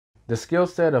The skill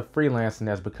set of freelancing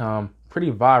has become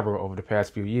pretty viral over the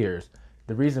past few years.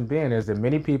 The reason being is that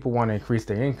many people want to increase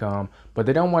their income, but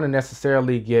they don't want to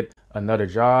necessarily get another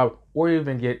job or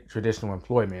even get traditional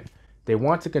employment. They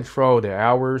want to control their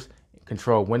hours,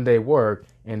 control when they work,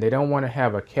 and they don't want to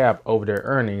have a cap over their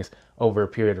earnings over a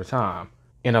period of time.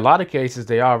 In a lot of cases,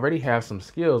 they already have some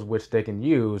skills which they can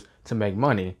use to make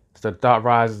money. So the thought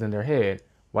rises in their head,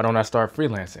 why don't I start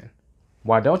freelancing?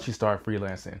 Why don't you start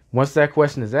freelancing? Once that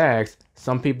question is asked,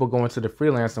 some people go into the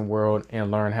freelancing world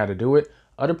and learn how to do it.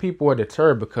 Other people are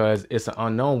deterred because it's an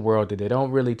unknown world that they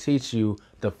don't really teach you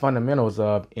the fundamentals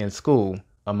of in school,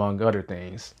 among other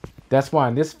things. That's why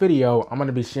in this video, I'm going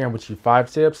to be sharing with you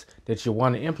 5 tips that you'll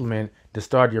want to implement to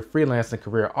start your freelancing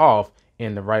career off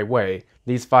in the right way.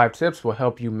 These 5 tips will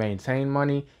help you maintain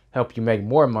money, help you make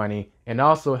more money, and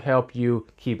also help you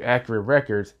keep accurate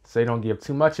records so you don't give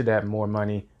too much of that more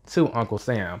money to Uncle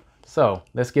Sam. So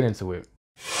let's get into it.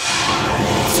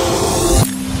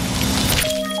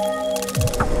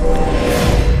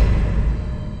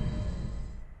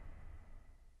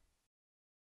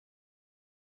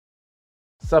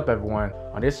 What's up, everyone?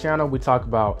 On this channel, we talk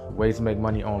about ways to make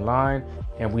money online,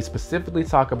 and we specifically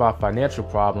talk about financial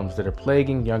problems that are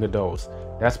plaguing young adults.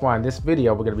 That's why in this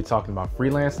video, we're going to be talking about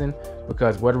freelancing,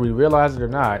 because whether we realize it or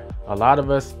not, a lot of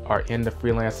us are in the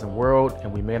freelancing world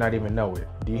and we may not even know it.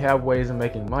 Do you have ways of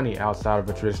making money outside of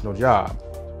a traditional job?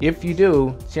 If you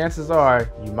do, chances are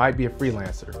you might be a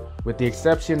freelancer. With the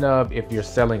exception of if you're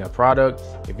selling a product,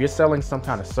 if you're selling some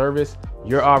kind of service,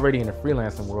 you're already in the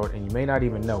freelancing world and you may not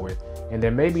even know it. And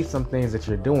there may be some things that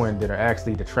you're doing that are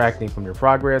actually detracting from your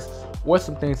progress, or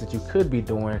some things that you could be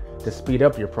doing to speed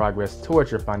up your progress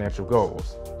towards your financial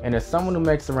goals. And as someone who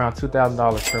makes around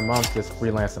 $2,000 per month just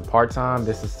freelancing part-time,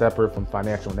 this is separate from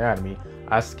financial anatomy.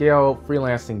 I scaled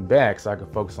freelancing back so I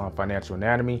could focus on financial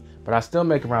anatomy, but I still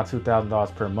make around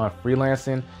 $2,000 per month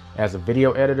freelancing as a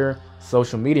video editor,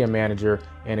 social media manager,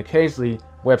 and occasionally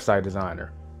website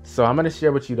designer. So I'm going to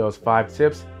share with you those 5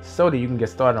 tips so that you can get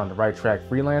started on the right track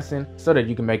freelancing so that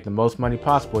you can make the most money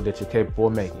possible that you're capable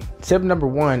of making. Tip number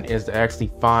 1 is to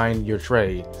actually find your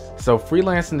trade. So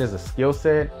freelancing is a skill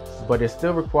set, but it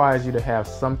still requires you to have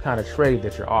some kind of trade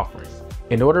that you're offering.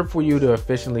 In order for you to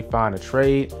efficiently find a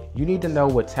trade, you need to know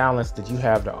what talents that you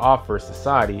have to offer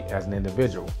society as an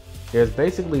individual. There's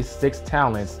basically 6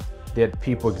 talents that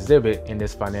people exhibit in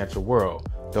this financial world.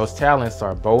 Those talents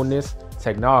are boldness,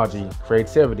 technology,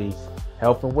 creativity,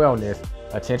 health and wellness,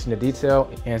 attention to detail,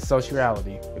 and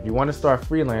sociality. If you want to start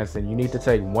freelancing, you need to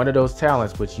take one of those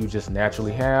talents which you just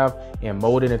naturally have and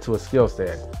mold it into a skill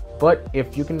set. But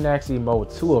if you can actually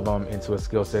mold 2 of them into a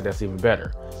skill set, that's even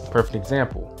better. Perfect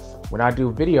example, when I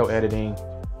do video editing,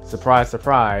 surprise,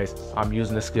 surprise, I'm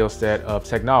using the skill set of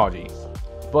technology,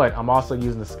 but I'm also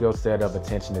using the skill set of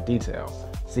attention to detail.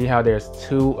 See how there's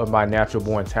 2 of my natural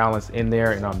born talents in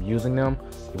there and I'm using them?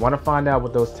 You want to find out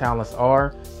what those talents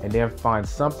are and then find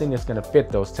something that's going to fit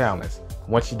those talents.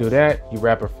 Once you do that, you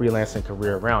wrap a freelancing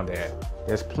career around that.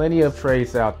 There's plenty of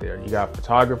trades out there. You got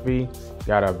photography, you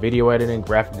got video editing,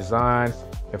 graphic design.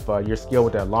 If you're skilled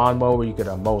with that lawnmower, you could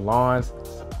mow lawns.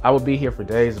 I would be here for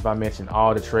days if I mentioned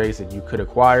all the trades that you could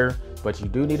acquire, but you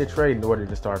do need a trade in order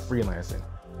to start freelancing.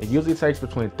 It usually takes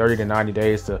between 30 to 90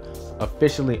 days to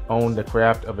officially own the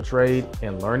craft of a trade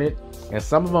and learn it. And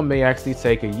some of them may actually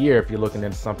take a year if you're looking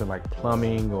into something like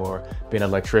plumbing or being an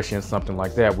electrician, something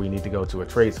like that, where you need to go to a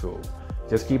trade school.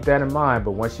 Just keep that in mind,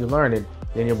 but once you learn it,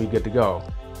 then you'll be good to go.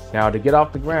 Now, to get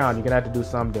off the ground, you're gonna have to do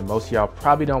something that most of y'all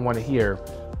probably don't want to hear,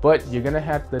 but you're gonna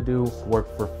have to do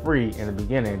work for free in the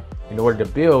beginning in order to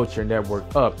build your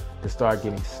network up to start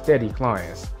getting steady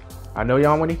clients. I know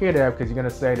y'all want to hear that because you're going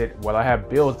to say that, well, I have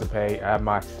bills to pay, I have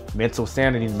my mental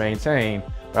sanity to maintain,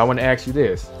 but I want to ask you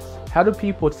this. How do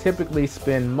people typically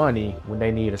spend money when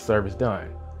they need a service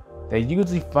done? They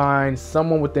usually find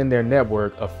someone within their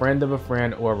network, a friend of a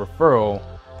friend or a referral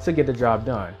to get the job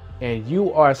done. And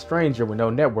you are a stranger with no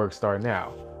network starting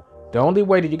out. The only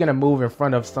way that you're going to move in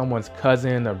front of someone's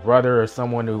cousin or brother or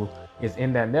someone who is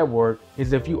in that network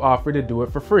is if you offer to do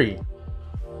it for free.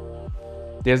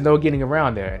 There's no getting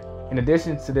around that. In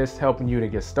addition to this helping you to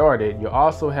get started, you'll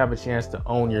also have a chance to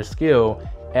own your skill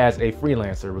as a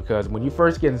freelancer, because when you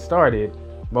first getting started,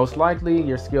 most likely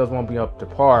your skills won't be up to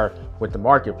par with the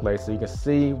marketplace, so you can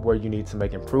see where you need to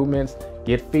make improvements,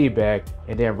 get feedback,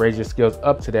 and then raise your skills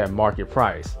up to that market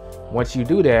price. Once you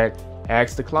do that,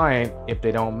 ask the client if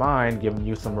they don't mind giving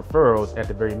you some referrals, at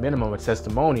the very minimum a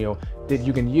testimonial that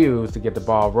you can use to get the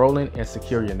ball rolling and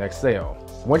secure your next sale.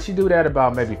 Once you do that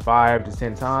about maybe 5 to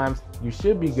 10 times, you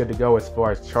should be good to go as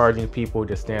far as charging people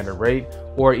the standard rate,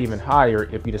 or even higher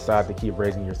if you decide to keep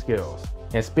raising your skills.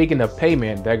 And speaking of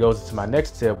payment, that goes into my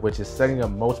next tip, which is setting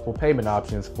up multiple payment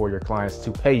options for your clients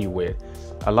to pay you with.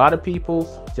 A lot of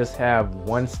people just have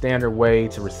one standard way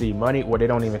to receive money, or they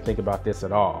don't even think about this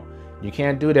at all. You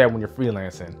can't do that when you're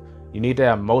freelancing. You need to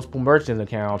have multiple merchant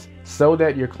accounts so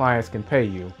that your clients can pay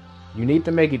you. You need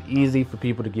to make it easy for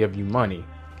people to give you money.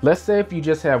 Let's say if you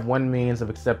just have one means of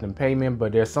accepting payment,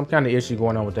 but there's some kind of issue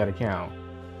going on with that account.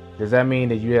 Does that mean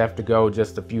that you have to go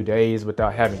just a few days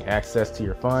without having access to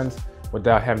your funds,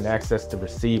 without having access to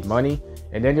receive money?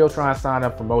 And then you'll try and sign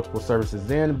up for multiple services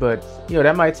then, but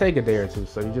that might take a day or two,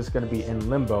 so you're just going to be in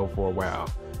limbo for a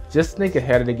while. Just think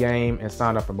ahead of the game and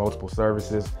sign up for multiple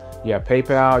services. You have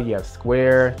PayPal, you have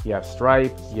Square, you have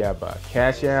Stripe, you have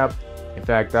Cash App. In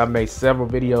fact, I've made several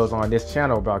videos on this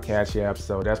channel about Cash App,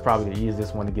 so that's probably the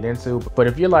easiest one to get into. But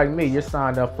if you're like me, you're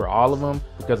signed up for all of them,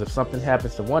 because if something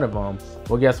happens to one of them,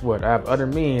 well, guess what? I have other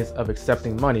means of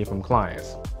accepting money from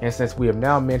clients. And since we have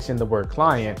now mentioned the word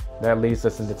client, that leads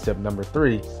us into tip number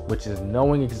 3, which is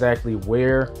knowing exactly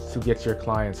where to get your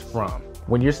clients from.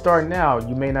 When you're starting out,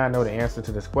 you may not know the answer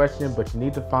to this question, but you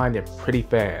need to find it pretty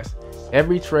fast.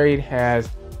 Every trade has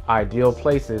ideal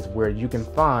places where you can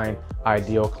find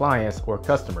ideal clients or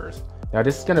customers. Now,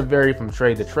 this is going to vary from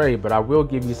trade to trade, but I will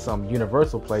give you some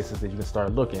universal places that you can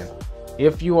start looking.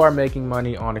 If you are making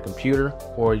money on a computer,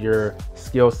 or your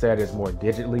skill set is more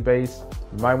digitally based,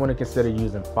 you might want to consider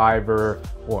using Fiverr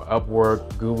or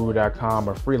Upwork, Guru.com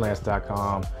or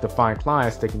Freelance.com to find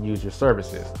clients that can use your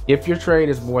services. If your trade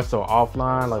is more so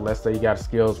offline, like let's say you got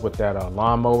skills with that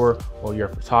lawnmower, or you're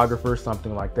a photographer,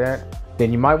 something like that,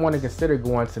 then you might want to consider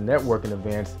going to networking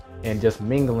events and just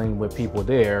mingling with people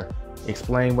there.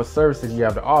 Explain what services you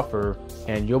have to offer,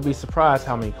 and you'll be surprised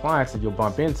how many clients that you'll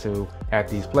bump into at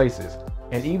these places.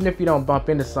 And even if you don't bump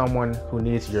into someone who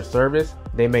needs your service,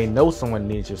 they may know someone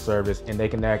needs your service, and they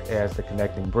can act as the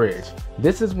connecting bridge.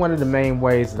 This is one of the main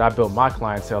ways that I built my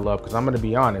clientele up, because I'm going to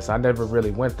be honest, I never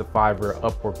really went the Fiverr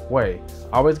Upwork way.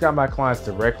 I always got my clients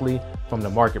directly from the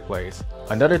marketplace.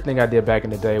 Another thing I did back in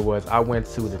the day was I went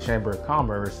to the Chamber of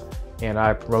Commerce and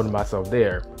I promoted myself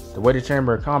there. The way the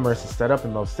Chamber of Commerce is set up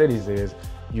in most cities is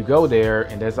you go there,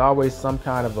 and there's always some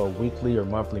kind of a weekly or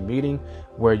monthly meeting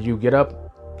where you get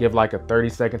up, give like a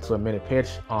 30-second to a minute pitch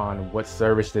on what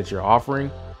service that you're offering,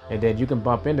 and then you can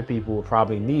bump into people who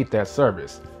probably need that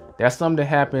service. That's something that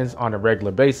happens on a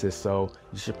regular basis, so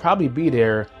you should probably be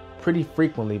there pretty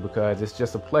frequently, because it's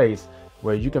just a place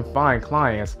where you can find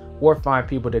clients or find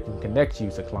people that can connect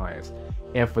you to clients.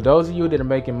 And for those of you that are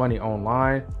making money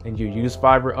online and you use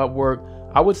Fiverr, Upwork,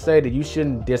 I would say that you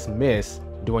shouldn't dismiss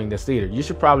doing this either. You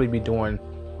should probably be doing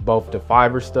both the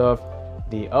Fiverr stuff,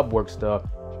 the Upwork stuff,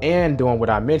 and doing what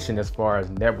I mentioned as far as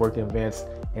networking events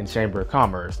and Chamber of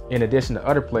Commerce, in addition to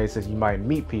other places you might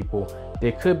meet people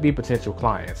that could be potential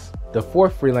clients. The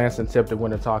fourth freelancing tip that we're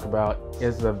going to talk about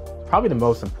is probably the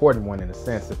most important one in a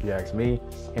sense, if you ask me,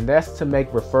 and that's to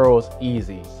make referrals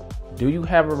easy. Do you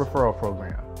have a referral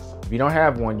program? If you don't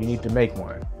have one, you need to make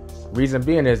one. Reason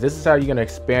being is this is how you're going to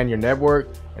expand your network,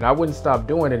 and I wouldn't stop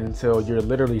doing it until you're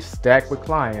literally stacked with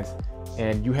clients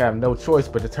and you have no choice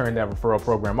but to turn that referral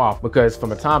program off, because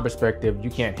from a time perspective, you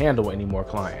can't handle any more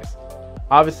clients.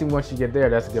 Obviously, once you get there,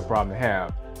 that's a good problem to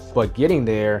have. But getting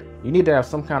there, you need to have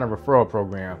some kind of referral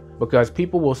program, because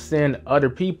people will send other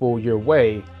people your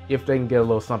way if they can get a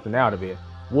little something out of it.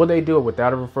 Will they do it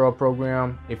without a referral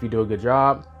program if you do a good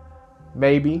job?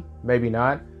 Maybe, maybe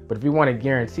not. But if you want it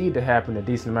guaranteed to happen a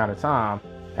decent amount of time,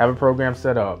 have a program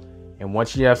set up. And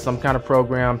once you have some kind of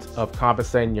program of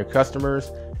compensating your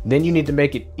customers, then you need to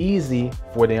make it easy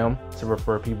for them to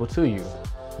refer people to you.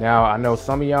 Now, I know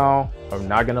some of y'all are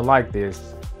not going to like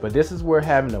this, but this is where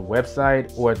having a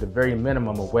website, or at the very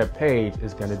minimum a web page,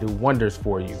 is going to do wonders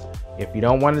for you. If you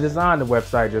don't want to design the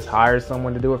website, just hire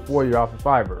someone to do it for you off of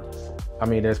Fiverr. I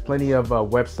mean, there's plenty of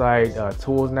website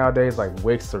tools nowadays like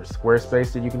Wix or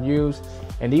Squarespace that you can use.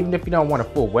 And even if you don't want a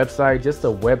full website, just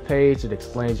a web page that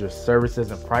explains your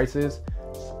services and prices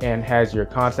and has your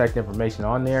contact information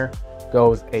on there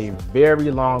goes a very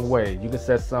long way. You can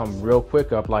set something real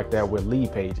quick up like that with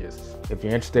lead pages. If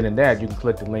you're interested in that, you can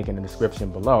click the link in the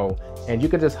description below, and you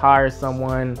can just hire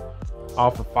someone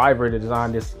off of Fiverr to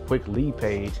design this quick lead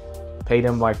page, pay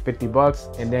them like 50 bucks,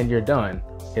 and then you're done.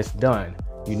 It's done.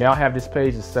 You now have this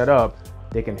page set up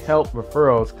that can help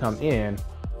referrals come in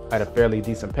at a fairly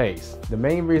decent pace. The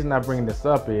main reason I bring this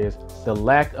up is the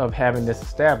lack of having this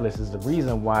established is the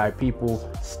reason why people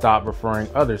stop referring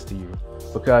others to you.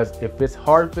 Because if it's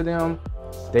hard for them,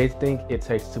 they think it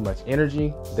takes too much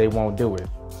energy, they won't do it.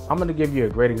 I'm going to give you a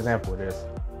great example of this.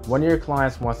 One of your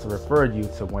clients wants to refer you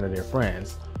to one of their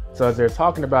friends. So as they're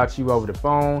talking about you over the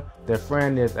phone, their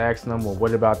friend is asking them, well,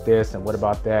 what about this and what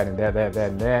about that and that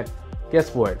and that.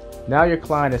 Guess what? Now your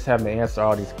client is having to answer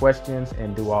all these questions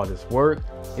and do all this work.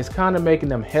 It's kind of making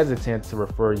them hesitant to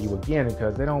refer you again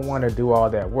because they don't want to do all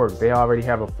that work. They already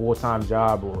have a full-time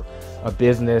job or a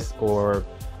business or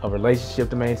a relationship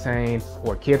to maintain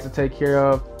or kids to take care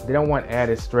of. They don't want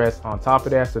added stress on top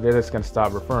of that, so they're just going to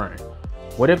stop referring.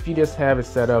 What if you just have it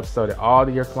set up so that all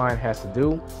that your client has to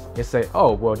do is say,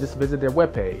 oh, well, just visit their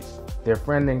webpage. Their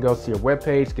friend then goes to your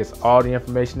webpage, gets all the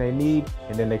information they need,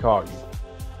 and then they call you.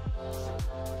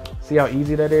 See how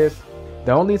easy that is?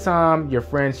 The only time your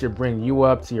friend should bring you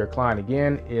up to your client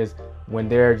again is when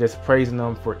they're just praising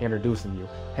them for introducing you.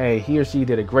 Hey, he or she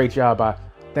did a great job.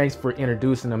 Thanks for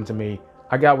introducing them to me.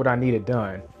 I got what I needed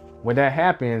done. When that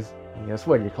happens, guess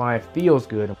what? Your client feels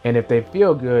good. And if they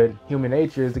feel good, human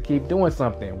nature is to keep doing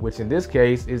something, which in this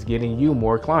case is getting you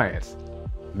more clients.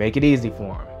 Make it easy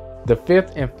for them. The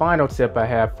fifth and final tip I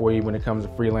have for you when it comes to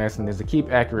freelancing is to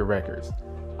keep accurate records.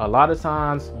 A lot of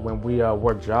times when we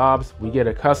work jobs, we get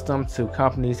accustomed to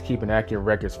companies keeping accurate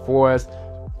records for us,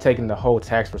 taking the whole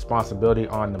tax responsibility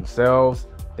on themselves,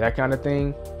 that kind of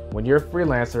thing. When you're a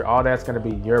freelancer, all that's going to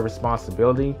be your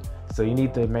responsibility. So you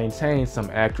need to maintain some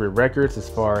accurate records as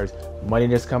far as money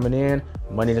that's coming in,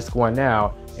 money that's going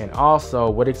out, and also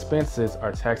what expenses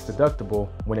are tax deductible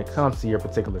when it comes to your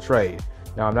particular trade.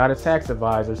 Now, I'm not a tax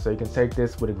advisor, so you can take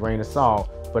this with a grain of salt,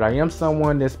 but I am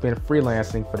someone that's been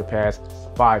freelancing for the past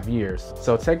 5 years.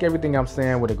 So take everything I'm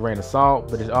saying with a grain of salt,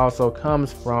 but it also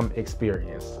comes from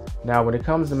experience. Now, when it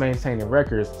comes to maintaining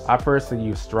records, I personally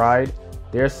use Stride.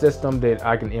 They're a system that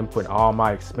I can input all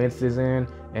my expenses in,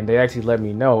 and they actually let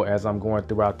me know as I'm going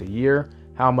throughout the year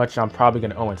how much I'm probably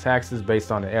going to owe in taxes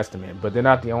based on the estimate. But they're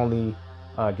not the only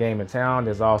game in town.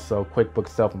 There's also QuickBooks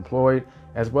Self-Employed,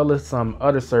 as well as some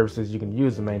other services you can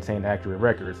use to maintain accurate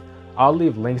records. I'll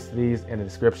leave links to these in the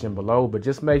description below, but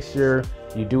just make sure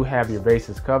you do have your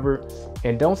bases covered,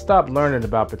 and don't stop learning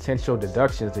about potential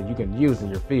deductions that you can use in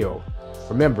your field.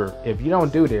 Remember, if you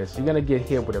don't do this, you're going to get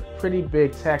hit with a pretty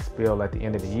big tax bill at the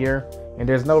end of the year, and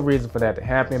there's no reason for that to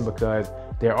happen because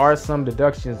there are some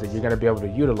deductions that you're going to be able to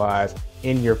utilize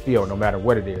in your field, no matter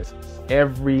what it is.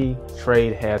 Every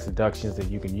trade has deductions that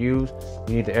you can use.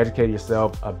 You need to educate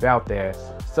yourself about that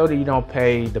so that you don't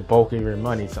pay the bulk of your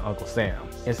money to Uncle Sam.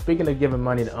 And speaking of giving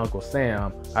money to Uncle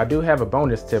Sam, I do have a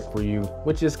bonus tip for you,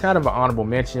 which is kind of an honorable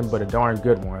mention, but a darn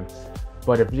good one.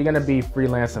 But if you're going to be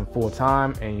freelancing full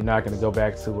time and you're not going to go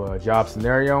back to a job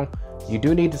scenario, you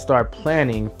do need to start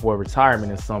planning for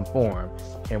retirement in some form.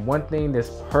 And one thing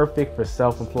that's perfect for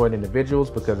self-employed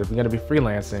individuals, because if you're going to be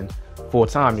freelancing full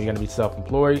time, you're going to be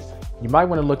self-employed, you might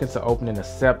want to look into opening a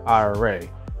SEP IRA.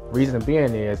 Reason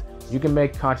being is you can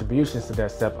make contributions to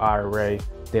that SEP IRA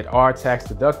that are tax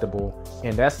deductible,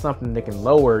 and that's something that can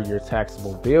lower your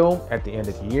taxable bill at the end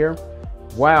of the year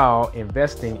while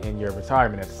investing in your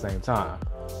retirement at the same time.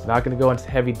 Not going to go into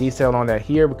heavy detail on that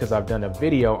here because I've done a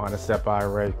video on a SEP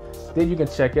IRA that you can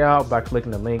check out by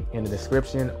clicking the link in the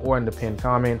description or in the pinned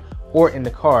comment or in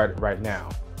the card right now.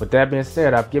 With that being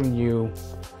said, I've given you,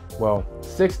 well,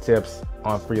 6 tips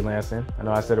on freelancing. I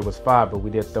know I said it was 5, but we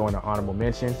did throw in an honorable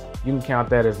mention. You can count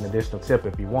that as an additional tip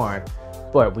if you want.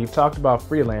 But we've talked about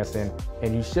freelancing,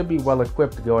 and you should be well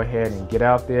equipped to go ahead and get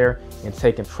out there and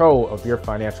take control of your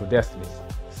financial destiny.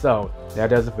 So that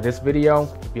does it for this video.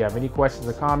 If you have any questions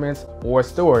or comments or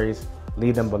stories,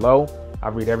 leave them below. I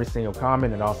read every single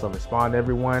comment and also respond to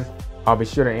everyone. I'll be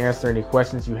sure to answer any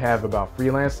questions you have about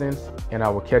freelancing, and I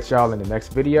will catch y'all in the next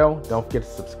video. Don't forget to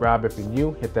subscribe if you're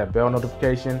new, hit that bell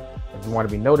notification if you want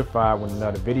to be notified when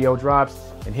another video drops,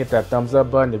 and hit that thumbs up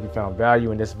button if you found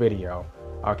value in this video.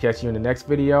 I'll catch you in the next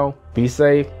video. Be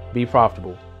safe, be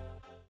profitable.